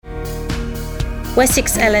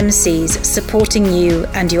Wessex LMCs, supporting you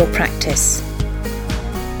and your practice.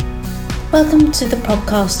 Welcome to the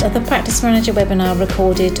podcast of the Practice Manager webinar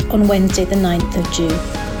recorded on Wednesday the 9th of June.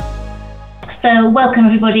 So welcome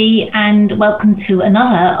everybody and welcome to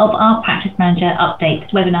another of our Practice Manager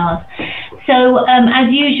update webinars. So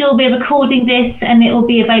as usual, we're recording this and it will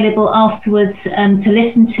be available afterwards to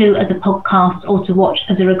listen to as a podcast or to watch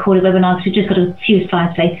as a recorded webinar, because we've just got a few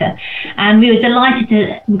slides later. And we were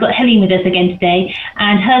delighted we've got Helene with us again today,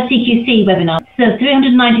 and her CQC webinar. So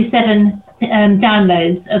 397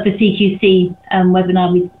 downloads of the CQC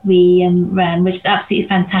webinar we ran, which is absolutely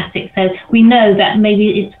fantastic. So we know that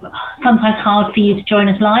maybe it's sometimes hard for you to join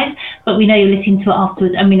us live, but we know you're listening to it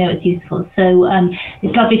afterwards and we know it's useful. So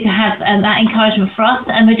it's lovely to have that encouragement for us,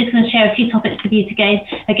 and we're just going to share a few topics with you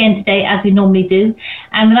again today, as we normally do.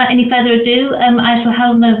 And without any further ado, I shall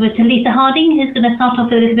hand over to Lisa Harding, who's going to start off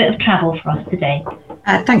with a little bit of travel for us today.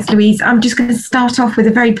 Thanks, Louise. I'm just going to start off with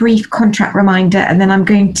a very brief contract reminder, and then I'm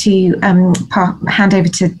going to hand over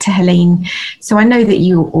to Helene. So I know that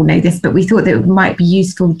you all know this, but we thought that it might be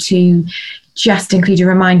useful to just include a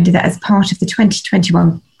reminder that as part of the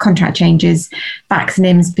 2021 contract changes,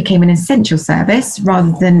 VaccNIMs became an essential service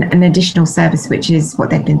rather than an additional service, which is what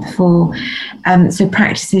they've been before. So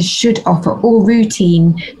practices should offer all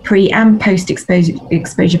routine pre and post exposure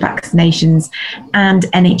vaccinations and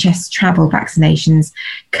NHS travel vaccinations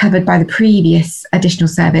covered by the previous additional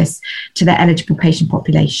service to their eligible patient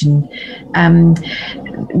population.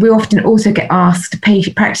 We often also get asked,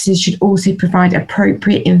 practices should also provide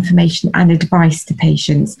appropriate information and advice to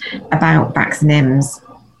patients about VaccNIMs.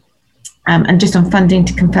 And just on funding,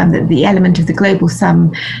 to confirm that the element of the global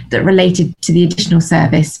sum that related to the additional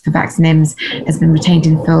service for VaccNIMs has been retained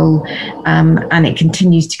in full, and it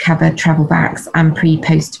continues to cover travel vax and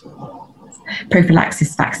pre-post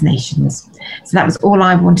prophylaxis vaccinations. So that was all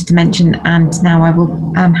I wanted to mention, and now I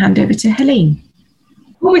will hand over to Helene.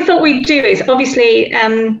 What we thought we'd do is, obviously,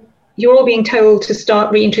 you're all being told to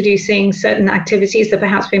start reintroducing certain activities that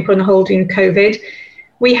perhaps been put on hold during COVID.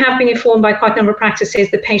 We have been informed by quite a number of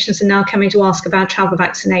practices that patients are now coming to ask about travel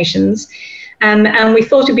vaccinations. And we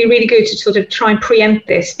thought it'd be really good to sort of try and preempt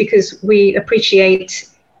this, because we appreciate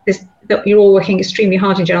this, that you're all working extremely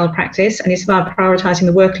hard in general practice, and it's about prioritising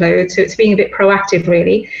the workload. So it's being a bit proactive,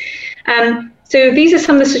 really. So these are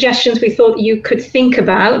some of the suggestions we thought you could think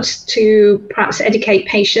about to perhaps educate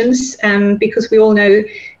patients, because we all know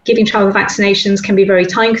giving travel vaccinations can be very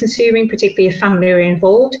time consuming, particularly if family are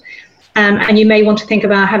involved. And you may want to think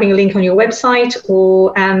about having a link on your website,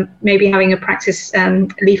 or maybe having a practice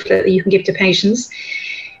leaflet that you can give to patients.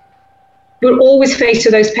 We're always faced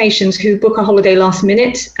with those patients who book a holiday last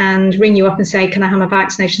minute and ring you up and say, can I have my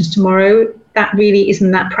vaccinations tomorrow? That really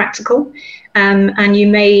isn't that practical. And you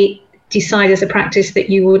may decide as a practice that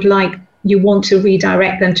you want to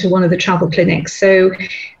redirect them to one of the travel clinics. So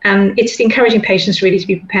it's encouraging patients really to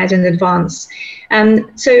be prepared in advance.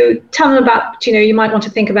 So tell them about, you might want to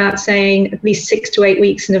think about saying at least 6 to 8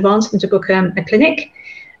 weeks in advance for them to book a clinic.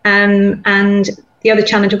 And the other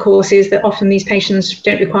challenge, of course, is that often these patients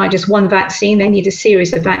don't require just one vaccine, they need a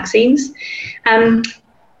series of vaccines.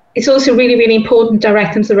 It's also really, really important to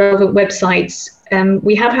direct them to the relevant websites.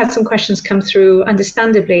 We have had some questions come through,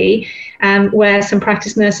 understandably, where some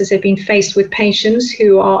practice nurses have been faced with patients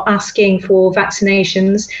who are asking for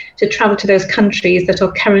vaccinations to travel to those countries that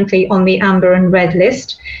are currently on the amber and red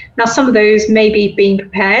list. Now, some of those may be being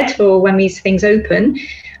prepared for when these things open.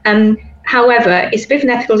 However, it's a bit of an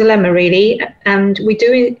ethical dilemma, really, and we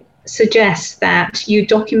do suggest that you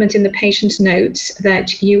document in the patient's notes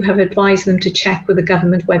that you have advised them to check with the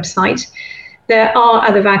government website. There are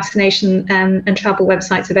other vaccination and travel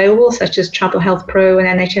websites available, such as Travel Health Pro and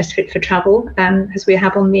NHS Fit for Travel, as we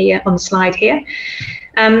have on the slide here.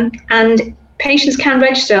 And patients can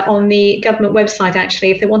register on the government website,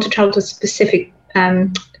 actually, if they want to travel to specific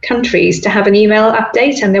countries, to have an email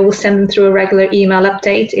update, and they will send them through a regular email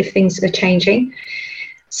update if things are changing.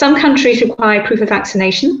 Some countries require proof of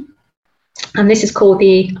vaccination, and this is called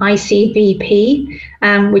the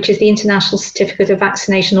ICVP, which is the International Certificate of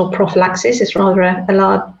Vaccination or Prophylaxis. It's rather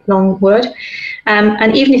a long word.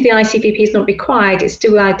 And even if the ICVP is not required, it's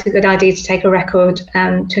still a good idea to take a record,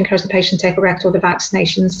 to encourage the patient to take a record of the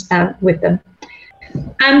vaccinations with them.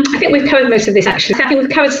 I think we've covered most of this, actually. I think we've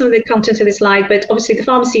covered some of the content of this slide, but obviously the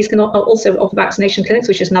pharmacies can also offer vaccination clinics,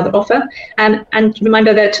 which is another offer. And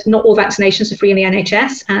remember that not all vaccinations are free in the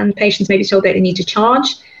NHS, and patients may be told that they need to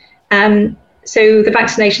charge. So the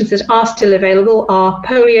vaccinations that are still available are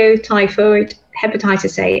polio, typhoid,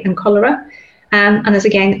 hepatitis A and cholera. And as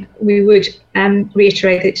again, we would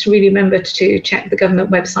reiterate that it's really remembered to check the government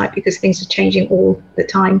website, because things are changing all the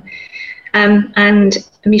time. And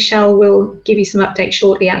Michelle will give you some updates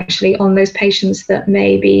shortly, actually, on those patients that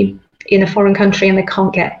may be in a foreign country and they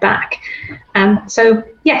can't get back. So,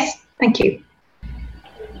 yes, thank you.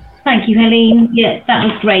 Thank you, Helene. Yes, that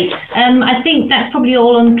was great. I think that's probably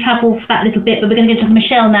all on travel for that little bit, but we're going to go to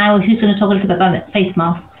Michelle now, who's going to talk a little bit about face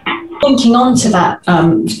masks. Linking on to that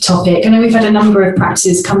topic, I know we've had a number of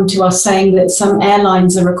practices come to us saying that some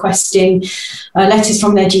airlines are requesting letters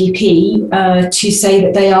from their GP to say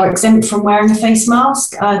that they are exempt from wearing a face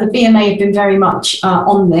mask. The BMA have been very much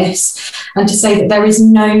on this, and to say that there is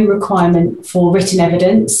no requirement for written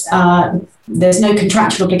evidence. There's no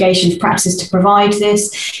contractual obligation for practices to provide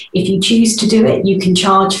this. If you choose to do it, you can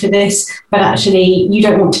charge for this, but actually you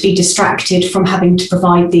don't want to be distracted from having to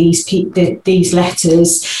provide these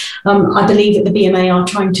letters. I believe that the BMA are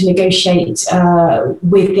trying to negotiate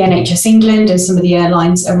with the NHS England and some of the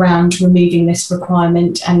airlines around removing this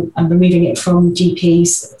requirement and removing it from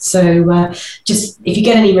GPs. So just if you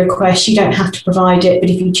get any requests, you don't have to provide it, but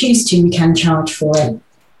if you choose to, you can charge for it.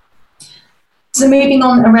 So moving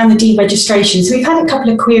on around the deregistration. So we've had a couple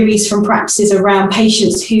of queries from practices around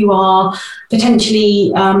patients who are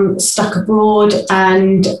potentially stuck abroad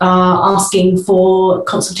and asking for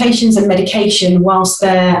consultations and medication whilst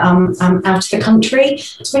they're out of the country.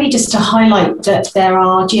 It's really just to highlight that there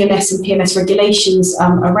are GMS and PMS regulations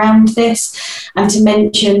around this, and to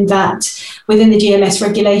mention that within the GMS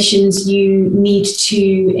regulations, you need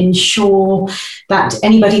to ensure that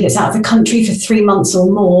anybody that's out of the country for 3 months or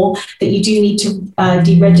more, that you do need to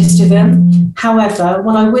deregister them. However,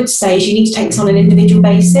 what I would say is you need to take this on an individual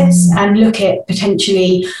basis and look at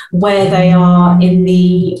potentially where they are in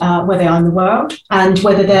the world and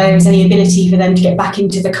whether there is any ability for them to get back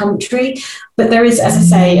into the country. But there is, as I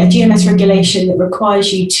say, a GMS regulation that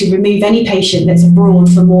requires you to remove any patient that's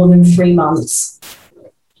abroad for more than 3 months.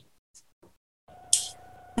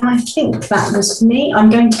 And I think that was for me. I'm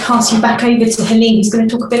going to pass you back over to Helene, who's going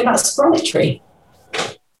to talk a bit about spirometry.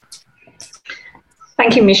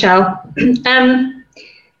 Thank you, Michelle.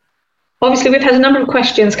 Obviously, we've had a number of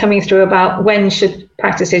questions coming through about when should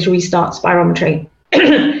practices restart spirometry.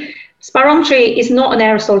 Spirometry is not an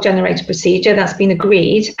aerosol generated procedure, that's been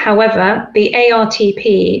agreed. However, the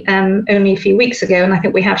ARTP only a few weeks ago, and I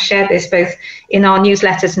think we have shared this both in our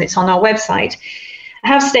newsletters and it's on our website,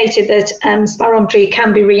 have stated that spirometry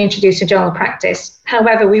can be reintroduced in general practice.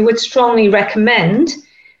 However, we would strongly recommend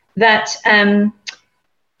that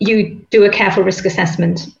you do a careful risk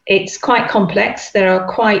assessment. It's quite complex. There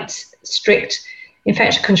are quite strict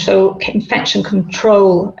infection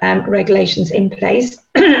control regulations in place.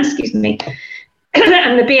 Excuse me.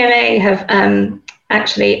 And the BMA have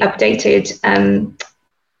actually updated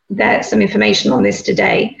some information on this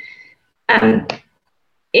today.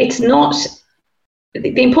 It's not.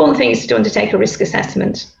 The important thing is to undertake a risk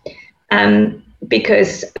assessment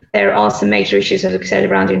because there are some major issues, as I said,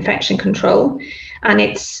 around infection control, and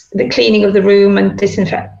it's the cleaning of the room and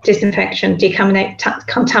disinfection,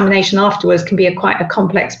 contamination afterwards can be quite a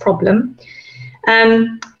complex problem.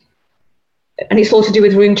 And it's all to do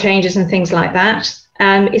with room changes and things like that.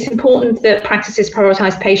 It's important that practices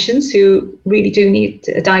prioritise patients who really do need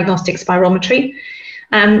a diagnostic spirometry.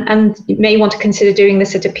 And you may want to consider doing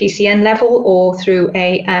this at a PCN level or through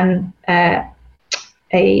a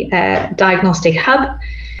diagnostic hub.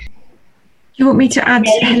 You want me to add?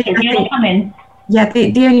 Yeah,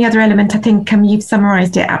 the only other element, I think you've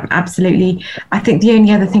summarised it absolutely. I think the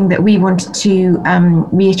only other thing that we wanted to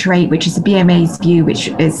reiterate, which is the BMA's view, which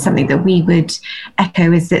is something that we would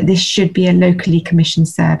echo, is that this should be a locally commissioned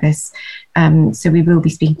service. So we will be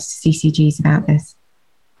speaking to CCGs about this.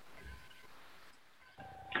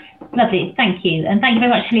 Lovely, thank you. And thank you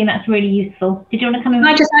very much, Helene, that's really useful. Did you want to come in? Can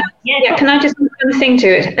I just add, can I just add one thing to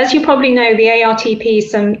it? As you probably know, the ARTP,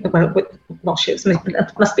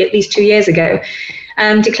 must be at least 2 years ago,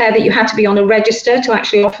 declared that you had to be on a register to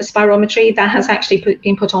actually offer spirometry. That has actually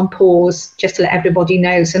been put on pause, just to let everybody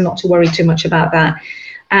know, so not to worry too much about that.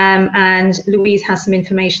 And Louise has some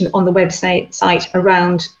information on the website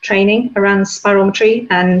around training around spirometry,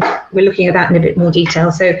 and we're looking at that in a bit more detail.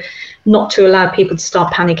 So not to allow people to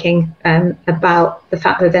start panicking about the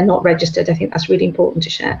fact that they're not registered. I think that's really important to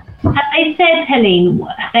share. Have they said, Helene,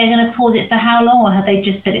 they're going to pause it for how long, or have they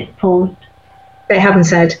just said it's paused? They haven't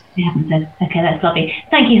said. They haven't said. Okay, that's lovely.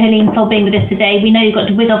 Thank you, Helene, for being with us today. We know you've got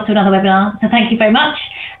to whiz off to another webinar, so thank you very much,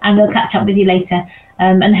 and we'll catch up with you later.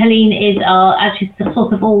 And Helene is actually the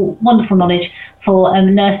source of all wonderful knowledge for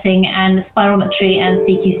nursing and spirometry and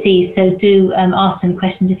CQC, so do ask them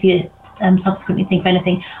questions if you subsequently think of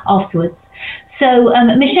anything afterwards. So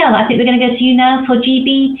Michelle, I think we're going to go to you now for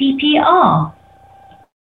GBTPR.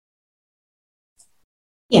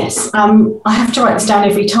 Yes, I have to write this down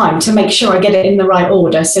every time to make sure I get it in the right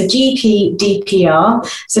order. So GPDPR,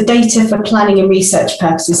 so data for planning and research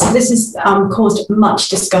purposes. So this has caused much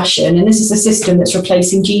discussion, and this is a system that's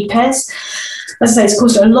replacing GPES. As I say, it's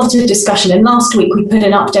caused a lot of discussion. And last week we put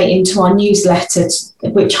an update into our newsletter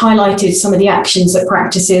which highlighted some of the actions that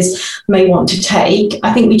practices may want to take.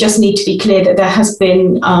 I think we just need to be clear that there has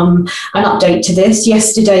been an update to this.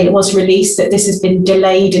 Yesterday it was released that this has been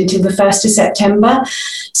delayed until the 1st of September.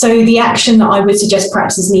 So the action that I would suggest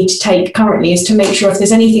practices need to take currently is to make sure if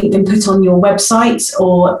there's anything been put on your websites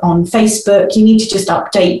or on Facebook, you need to just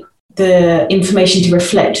update the information to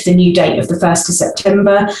reflect the new date of the 1st of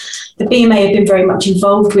September. The BMA have been very much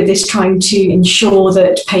involved with this, trying to ensure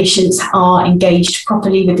that patients are engaged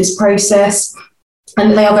properly with this process.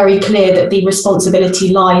 And they are very clear that the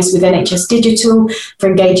responsibility lies with NHS Digital for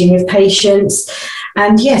engaging with patients.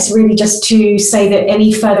 And yes, really just to say that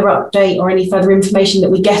any further update or any further information that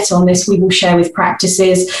we get on this, we will share with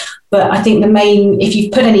practices. But I think the main, if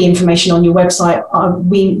you've put any information on your website,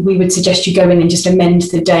 we would suggest you go in and just amend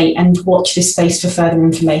the date and watch this space for further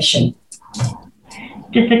information.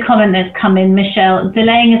 Just a comment that's come in, Michelle.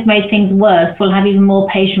 Delaying has made things worse. We'll have even more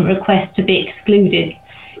patient requests to be excluded.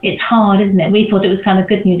 It's hard, isn't it? We thought it was kind of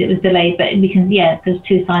good news it was delayed, but we can, there's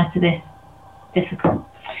two sides to this. Difficult.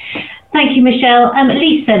 Thank you, Michelle.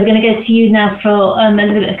 Lisa, we're going to go to you now for a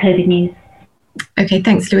little bit of COVID news. Okay,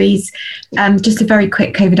 thanks, Louise. Just a very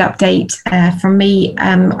quick COVID update from me.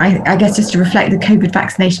 I guess just to reflect, the COVID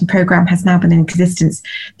vaccination programme has now been in existence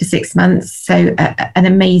for 6 months, so an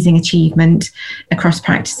amazing achievement across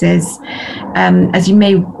practices. As you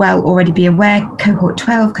may well already be aware, cohort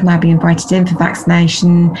 12 can now be invited in for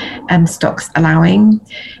vaccination, stocks allowing.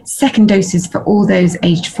 Second doses for all those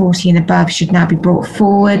aged 40 and above should now be brought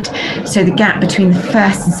forward, so the gap between the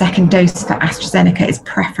first and second dose for AstraZeneca is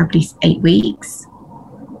preferably 8 weeks.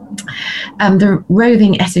 The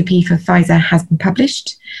roving SOP for Pfizer has been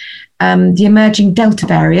published. The emerging Delta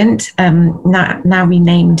variant, now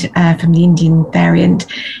renamed from the Indian variant,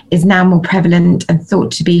 is now more prevalent and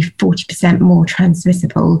thought to be 40% more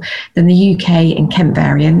transmissible than the UK and Kent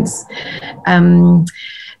variants.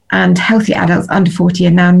 And healthy adults under 40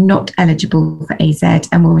 are now not eligible for AZ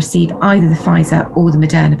and will receive either the Pfizer or the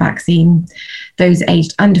Moderna vaccine. Those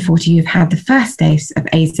aged under 40 who have had the first dose of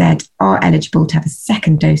AZ are eligible to have a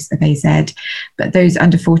second dose of AZ, but those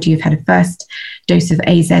under 40 who've had a first dose of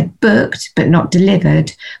AZ booked but not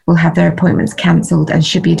delivered will have their appointments cancelled and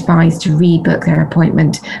should be advised to rebook their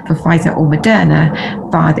appointment for Pfizer or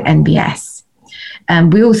Moderna via the NBS.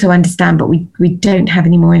 We also understand, but we don't have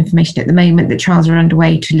any more information at the moment, that trials are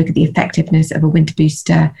underway to look at the effectiveness of a winter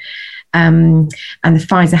booster. And the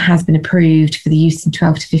Pfizer has been approved for the use in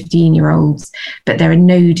 12 to 15-year-olds, but there are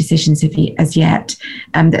no decisions as yet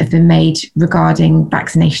that have been made regarding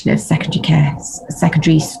vaccination of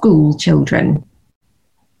secondary school children.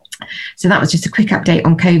 So that was just a quick update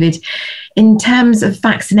on COVID. In terms of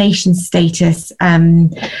vaccination status,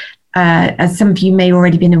 as some of you may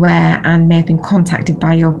already been aware and may have been contacted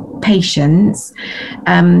by your patients,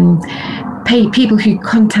 people who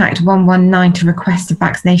contact 119 to request a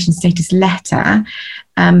vaccination status letter,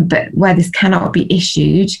 but where this cannot be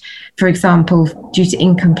issued, for example, due to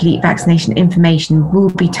incomplete vaccination information, will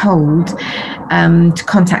be told to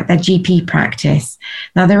contact their GP practice.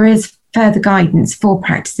 Now, there is further guidance for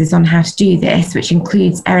practices on how to do this, which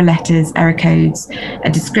includes error letters, error codes, a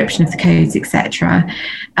description of the codes, etc.,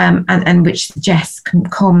 and which suggests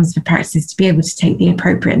comms for practices to be able to take the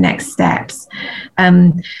appropriate next steps.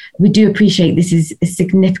 We do appreciate this is a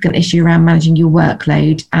significant issue around managing your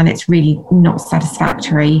workload, and it's really not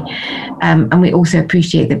satisfactory. And we also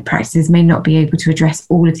appreciate that practices may not be able to address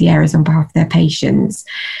all of the errors on behalf of their patients.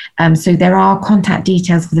 So there are contact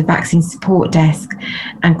details for the vaccine support desk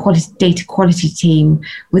and data quality team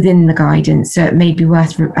within the guidance, so it may be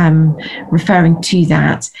worth referring to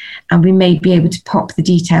that, and we may be able to pop the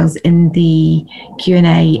details in the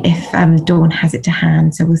Q&A if Dawn has it to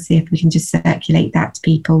hand, so we'll see if we can just circulate that to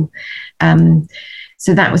people.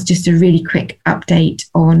 So that was just a really quick update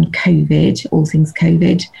on COVID, all things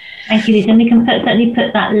COVID. Thank you, Lisa. And we can certainly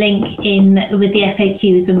put that link in with the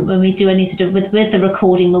FAQs, and when we do any sort of, with the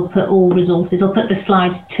recording, we'll put all resources. We'll put the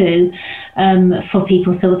slides too for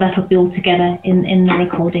people, so that'll be all together in the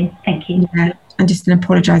recording. Thank you. Yeah. I'm just going to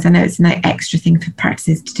apologise. I know it's an extra thing for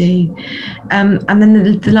practices to do. And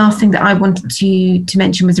then the last thing that I wanted to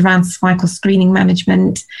mention was around cervical screening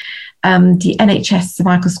management. The NHS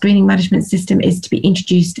cervical screening management system is to be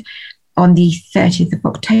introduced on the 30th of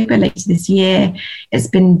October later this year. It's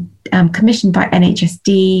been commissioned by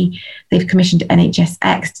NHSD. They've commissioned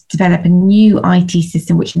NHSX to develop a new IT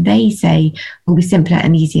system, which they say will be simpler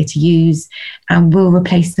and easier to use and will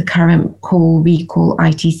replace the current recall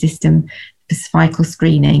IT system for cervical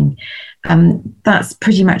screening. That's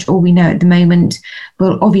pretty much all we know at the moment.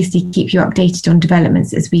 We'll obviously keep you updated on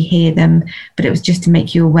developments as we hear them, but it was just to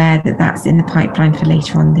make you aware that that's in the pipeline for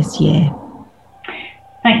later on this year.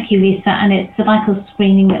 Thank you, Lisa. And it's Cervical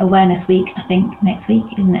Screening Awareness Week, I think, next week,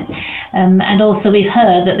 isn't it? And also we've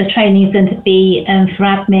heard that the training is going to be for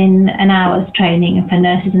admin an hour's training and for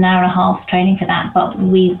nurses an hour and a half training for that. But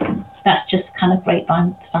that's just kind of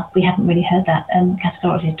grapevine stuff. We haven't really heard that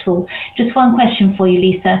categorically at all. Just one question for you,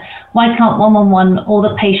 Lisa. Why can't 111 all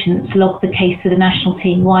the patients log the case to the national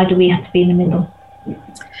team? Why do we have to be in the middle?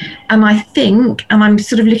 I think, and I'm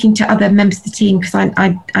sort of looking to other members of the team because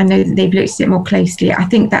I know that they've looked at it more closely. I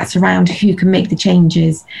think that's around who can make the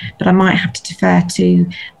changes, but I might have to defer to,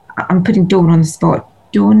 I'm putting Dawn on the spot.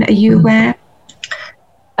 Dawn, are you aware?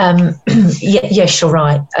 Yes, you're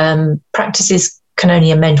right. Practices can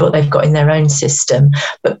only amend what they've got in their own system,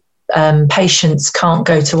 but patients can't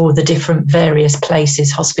go to all the different various places,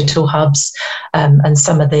 hospital hubs, and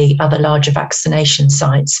some of the other larger vaccination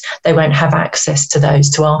sites. They won't have access to those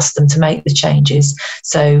to ask them to make the changes.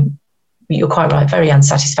 So you're quite right, very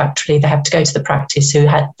unsatisfactorily. They have to go to the practice who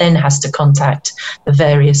then has to contact the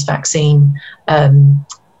various vaccine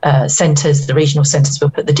centres. The regional centres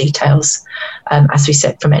will put the details, as we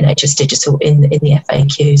said, from NHS Digital in the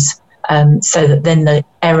FAQs, so that then the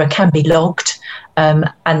error can be logged.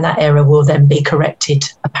 And that error will then be corrected,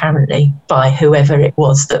 apparently, by whoever it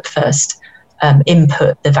was that first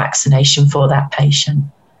input the vaccination for that patient.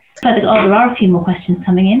 So there are a few more questions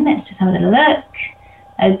coming in. Let's just have a little look.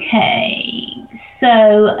 Okay.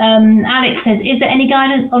 So Alex says, is there any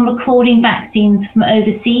guidance on recording vaccines from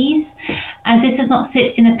overseas? As this does not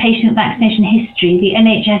sit in a patient vaccination history, the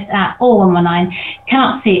NHS app or 119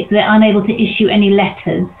 cannot see it, so they're unable to issue any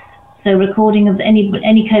letters. So recording of any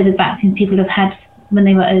COVID vaccines people have had when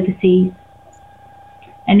they were overseas.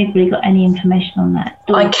 Anybody got any information on that?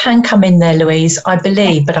 I can come in there, Louise, I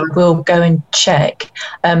believe, but I will go and check.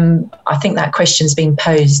 I think that question's been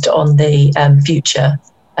posed on the Future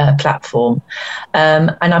platform.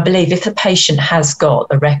 And I believe if the patient has got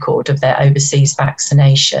the record of their overseas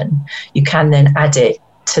vaccination, you can then add it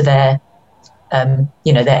to their their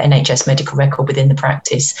NHS medical record within the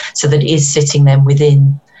practice, so that it is sitting then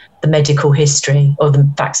within the medical history or the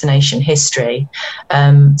vaccination history.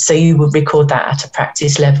 So you would record that at a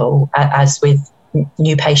practice level, as with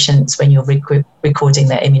new patients when you're recording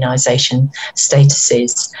their immunisation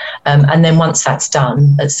statuses. And then once that's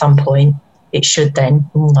done, at some point, it should then,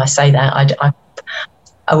 I say that,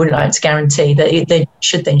 I wouldn't like to guarantee that it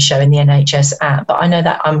should then show in the NHS app, but I know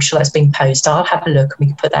that I'm sure that's being posted. I'll have a look and we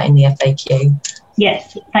can put that in the FAQ.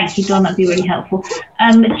 Yes, thank you, Dawn. That'd be really helpful.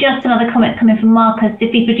 Just another comment coming from Marcus.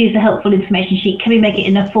 If we produce a helpful information sheet, can we make it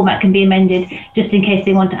in a format can be amended just in case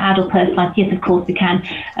they want to add or personalise? Yes, of course we can.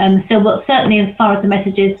 So certainly as far as the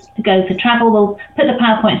messages go for travel, we'll put the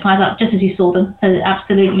PowerPoint slides up just as you saw them. So that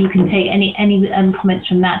absolutely you can take any comments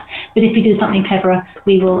from that. But if we do something cleverer,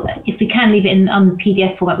 we will, if we can leave it in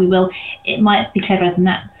PDF format, we will. It might be cleverer than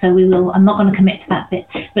that. So we will, I'm not going to commit to that bit.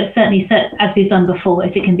 But certainly, as we've done before,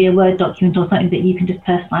 if it can be a Word document or something that you can just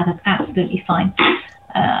personalise, that's absolutely fine.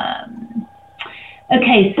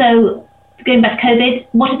 Okay, so going back to COVID,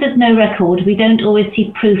 what if there's no record? We don't always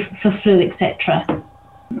see proof for flu, etc.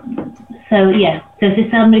 So yeah, so if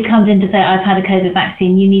somebody comes in to say, I've had a COVID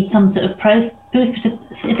vaccine, you need some sort of proof.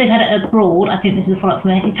 If they've had it abroad, I think this is a follow-up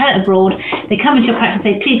from it. If you've had it abroad, they come into your practice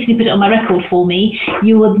and say, please, can you put it on my record for me?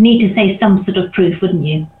 You would need to say some sort of proof, wouldn't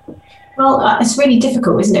you? Well, it's really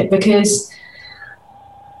difficult, isn't it? Because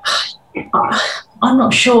I'm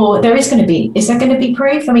not sure is there going to be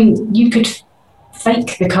proof? I mean, you could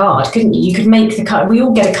fake the card, couldn't you? You could make the card. We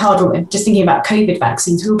all get a card, just thinking about COVID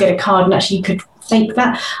vaccines, we all get a card and actually you could fake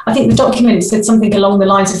that. I think the document said something along the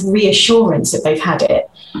lines of reassurance that they've had it.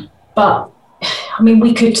 But, I mean,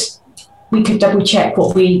 we could double check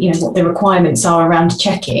what what the requirements are around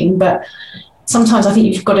checking, but sometimes I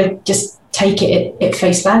think you've got to just take it at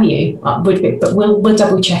face value, but we'll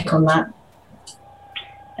double check on that.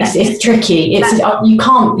 It's tricky. You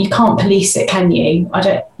can't police it, can you?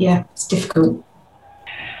 It's difficult.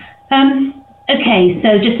 Okay,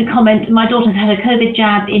 so just a comment. My daughter's had a COVID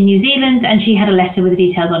jab in New Zealand, and she had a letter with the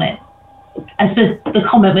details on it. I suppose the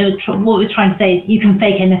comment what we're trying to say is you can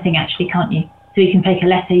fake anything, actually, can't you? So you can fake a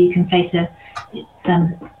letter, you can fake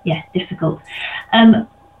it's difficult.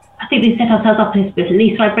 I think we set ourselves up in this bit,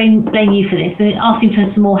 Lisa, I blame you for this, and asking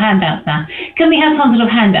for some more handouts now. Can we have some sort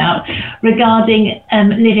of handout regarding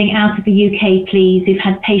living out of the UK, please? We've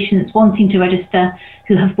had patients wanting to register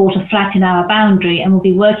who have bought a flat in our boundary and will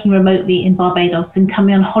be working remotely in Barbados and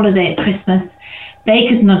coming on holiday at Christmas. They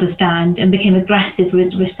couldn't understand and became aggressive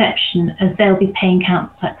with reception as they'll be paying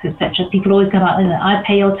council tax, etc. People always come out and say, I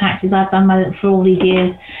pay your taxes, I've done my for all these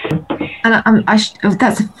years. And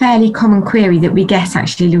that's a fairly common query that we get,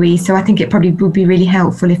 actually, Louise. So I think it probably would be really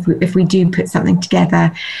helpful if we do put something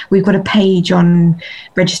together. We've got a page on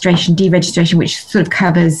registration, deregistration, which sort of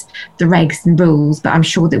covers the regs and rules, but I'm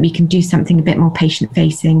sure that we can do something a bit more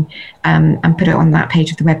patient-facing and put it on that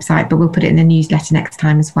page of the website, but we'll put it in the newsletter next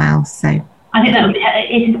time as well. So I think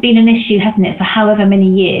it has been an issue, hasn't it, for however many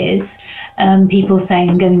years, people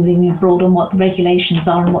saying going living abroad on what the regulations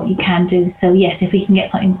are and what you can do. So yes, if we can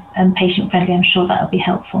get something patient friendly, I'm sure that will be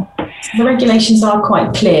helpful. The regulations are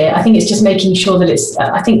quite clear. I think it's just making sure that it's,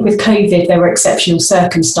 I think with COVID, there were exceptional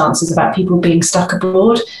circumstances about people being stuck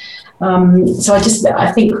abroad. So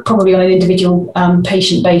I think probably on an individual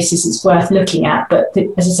patient basis, it's worth looking at. But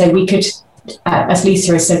as I say, we could, as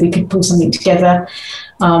Lisa has said, we could pull something together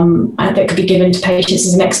that could be given to patients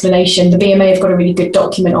as an explanation. The BMA have got a really good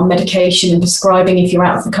document on medication and prescribing if you're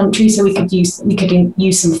out of the country, so we could use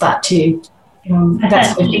some of that too.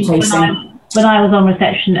 That's when I was on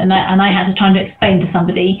reception and I had to try to explain to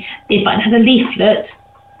somebody, if I had a leaflet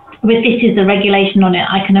with this is the regulation on it,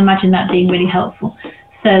 I can imagine that being really helpful.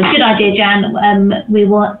 So good idea, Jan. We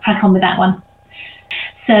will crack on with that one.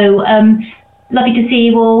 So lovely to see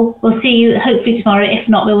you all. We'll see you hopefully tomorrow. If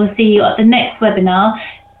not, we will see you at the next webinar.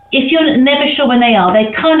 If you're never sure when they are,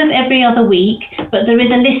 they're kind of every other week, but there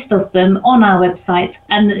is a list of them on our website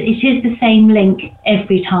and it is the same link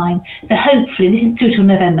every time. So hopefully, this is through till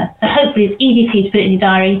November, so hopefully it's easy for you to put it in your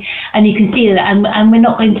diary and you can see that, and we're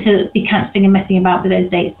not going to be cancelling and messing about with those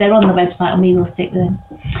dates. They're on the website and we will stick with them.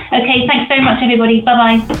 Okay, thanks very much everybody.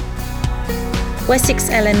 Bye-bye. Wessex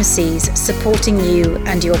LMCs, supporting you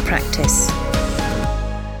and your practice.